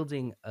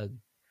 building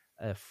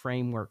a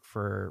framework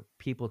for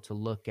people to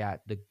look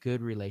at the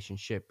good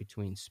relationship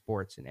between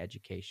sports and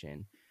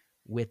education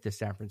with the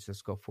San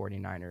Francisco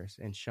 49ers,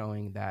 and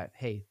showing that,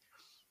 hey,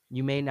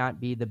 you may not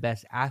be the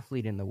best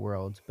athlete in the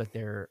world, but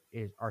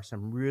are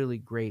some really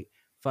great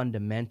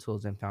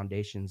fundamentals and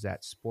foundations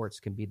that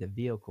sports can be the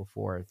vehicle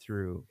for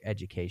through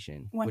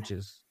education, which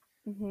is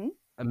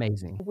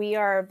amazing. We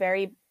are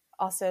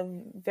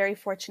also very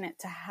fortunate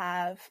to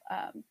have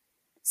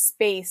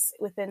space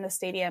within the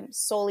stadium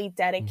solely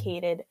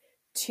dedicated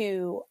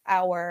to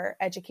our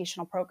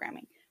educational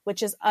programming,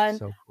 which is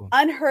so cool.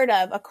 Unheard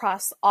of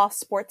across all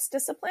sports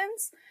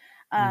disciplines.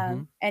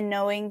 And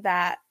knowing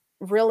that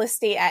real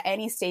estate at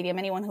any stadium,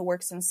 anyone who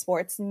works in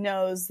sports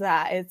knows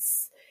that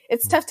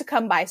it's tough to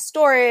come by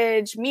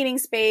storage, meeting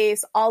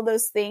space, all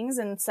those things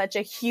in such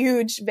a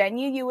huge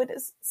venue, you would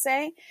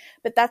say.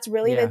 But that's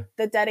really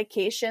the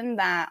dedication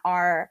that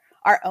our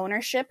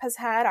ownership has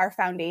had, our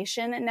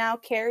foundation now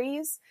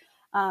carries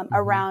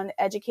around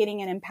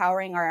educating and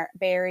empowering our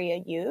Bay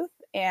Area youth.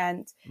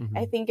 And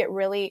I think it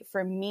really,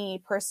 for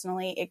me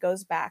personally, it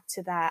goes back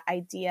to that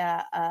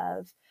idea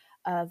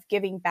of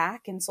giving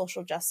back and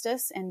social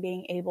justice and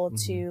being able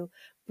to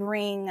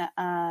bring,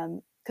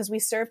 because we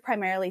serve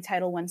primarily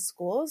Title I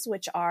schools,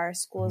 which are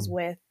schools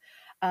with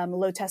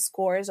low test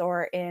scores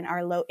or in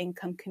our low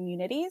income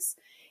communities.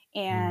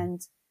 And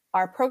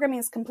our programming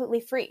is completely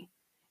free.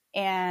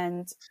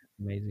 And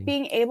amazing.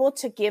 Being able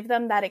to give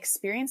them that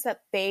experience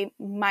that they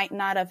might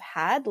not have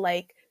had,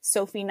 like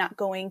Sophie not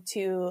going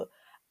to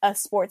a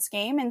sports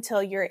game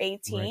until you're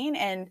 18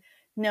 and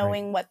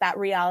knowing what that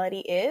reality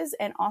is,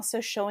 and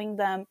also showing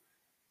them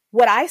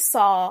what I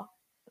saw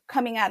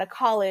coming out of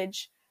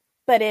college,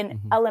 but in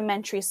Mm-hmm.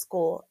 elementary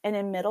school and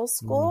in middle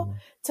school, Mm-hmm.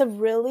 to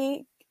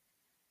really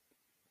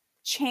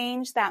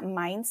change that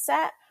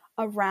mindset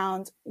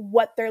around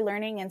what they're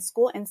learning in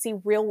school and see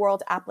real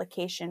world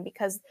application,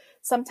 because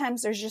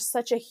sometimes there's just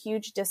such a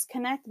huge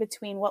disconnect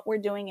between what we're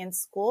doing in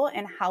school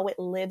and how it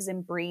lives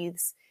and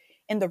breathes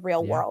in the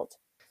real world.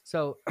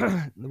 So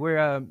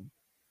we're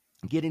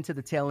getting to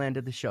the tail end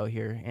of the show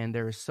here, and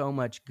there is so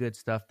much good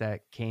stuff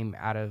that came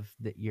out of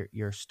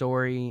your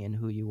story and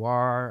who you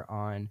are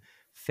on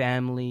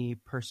family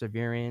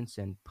perseverance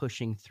and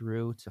pushing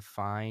through to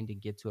find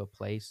and get to a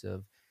place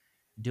of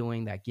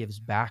doing that gives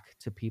back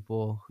to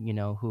people,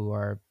 who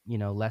are,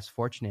 less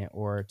fortunate,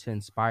 or to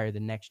inspire the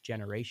next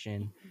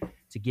generation,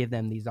 to give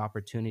them these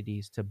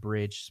opportunities to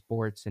bridge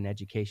sports and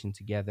education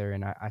together.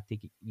 And I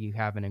think you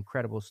have an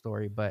incredible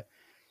story. But,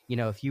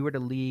 if you were to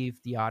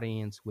leave the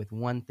audience with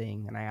one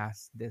thing, and I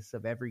ask this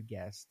of every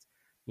guest,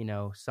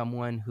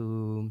 someone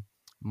who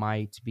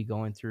might be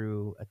going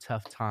through a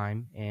tough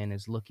time and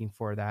is looking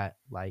for that,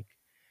 like,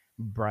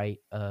 bright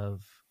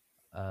of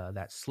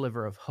that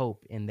sliver of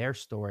hope in their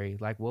story,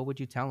 like, what would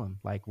you tell them?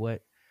 Like,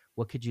 what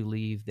could you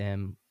leave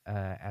them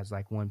as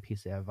like one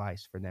piece of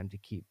advice for them to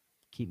keep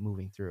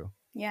moving through?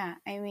 Yeah,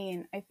 I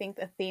mean, I think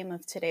the theme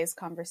of today's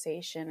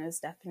conversation is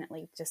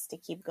definitely just to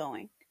keep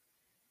going.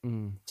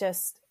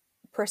 Just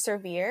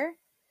persevere,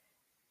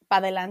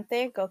 para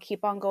adelante, go,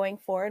 keep on going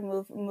forward,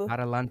 move.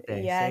 Para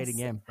adelante. Yes. Say it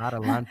again. Para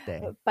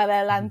adelante. Para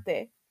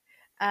adelante.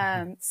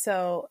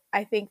 So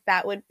I think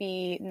that would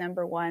be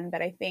number one,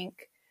 but I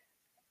think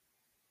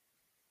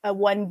a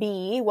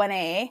 1B,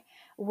 1A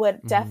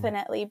would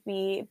definitely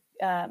be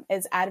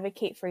is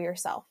advocate for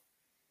yourself.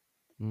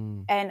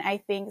 And I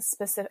think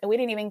we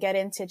didn't even get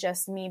into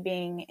just me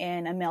being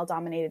in a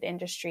male-dominated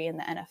industry in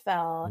the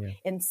NFL,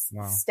 in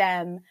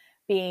STEM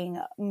being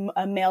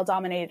a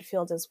male-dominated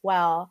field as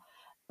well.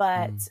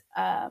 But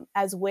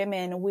as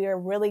women, we are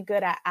really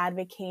good at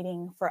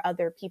advocating for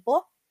other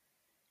people.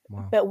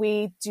 But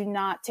we do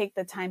not take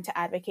the time to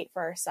advocate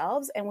for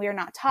ourselves, and we are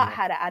not taught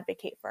how to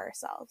advocate for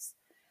ourselves.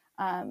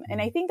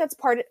 And I think that's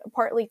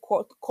partly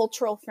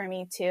cultural for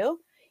me too,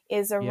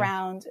 is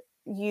around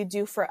you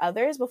do for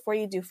others before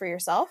you do for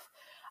yourself.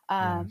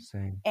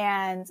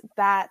 And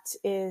that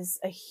is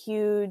a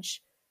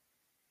huge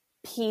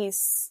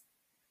piece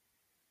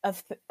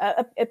of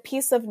a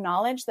piece of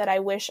knowledge that I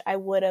wish I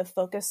would have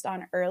focused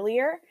on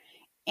earlier.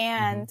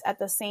 And at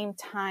the same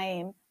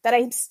time that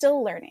I'm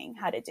still learning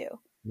how to do.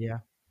 Yeah.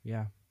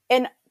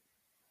 And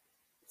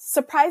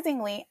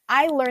surprisingly,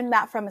 I learned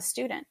that from a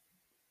student.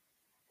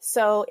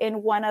 So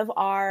in one of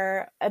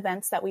our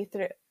events that we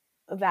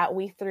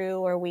threw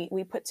or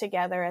we put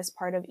together as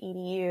part of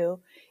EDU,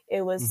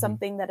 it was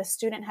something that a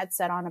student had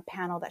said on a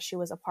panel that she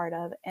was a part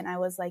of. And I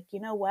was like, you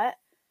know what?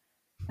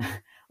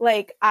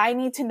 Like, I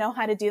need to know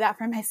how to do that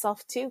for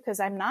myself too, because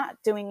I'm not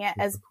doing it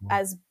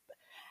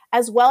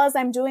as well as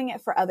I'm doing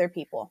it for other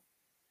people.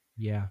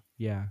 Yeah.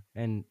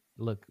 And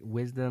look,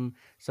 wisdom,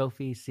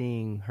 Sophie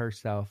seeing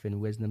herself in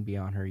wisdom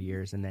beyond her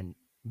years, and then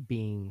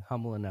being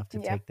humble enough to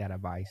take that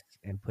advice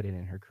and put it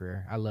in her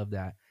career. I love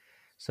that.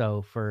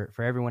 So for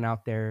everyone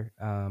out there,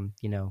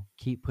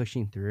 keep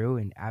pushing through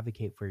and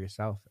advocate for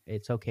yourself.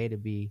 It's okay to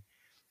be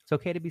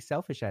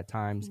selfish at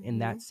times, in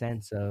that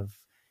sense of,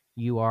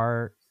 you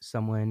are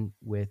someone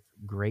with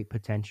great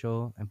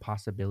potential and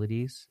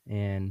possibilities.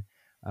 And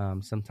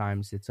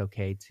sometimes it's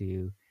okay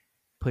to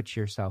put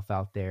yourself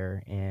out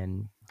there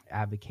and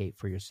advocate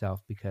for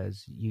yourself,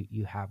 because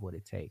you have what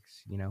it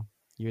takes.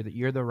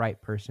 You're the right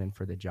person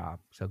for the job.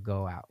 So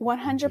go out.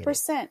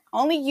 100%.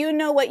 Only you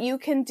know what you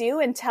can do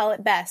and tell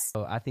it best.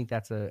 So I think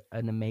that's an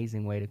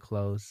amazing way to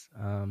close.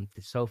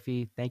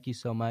 Sophie, thank you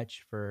so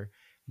much for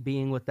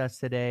being with us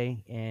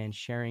today and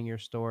sharing your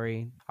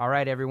story. All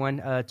right,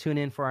 everyone, tune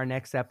in for our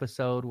next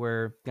episode.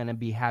 We're going to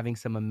be having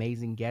some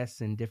amazing guests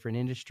in different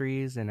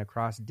industries and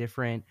across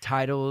different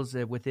titles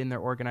within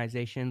their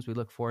organizations. We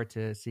look forward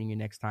to seeing you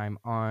next time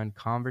on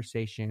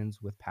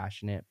Conversations with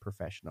Passionate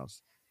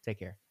Professionals. Take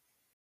care.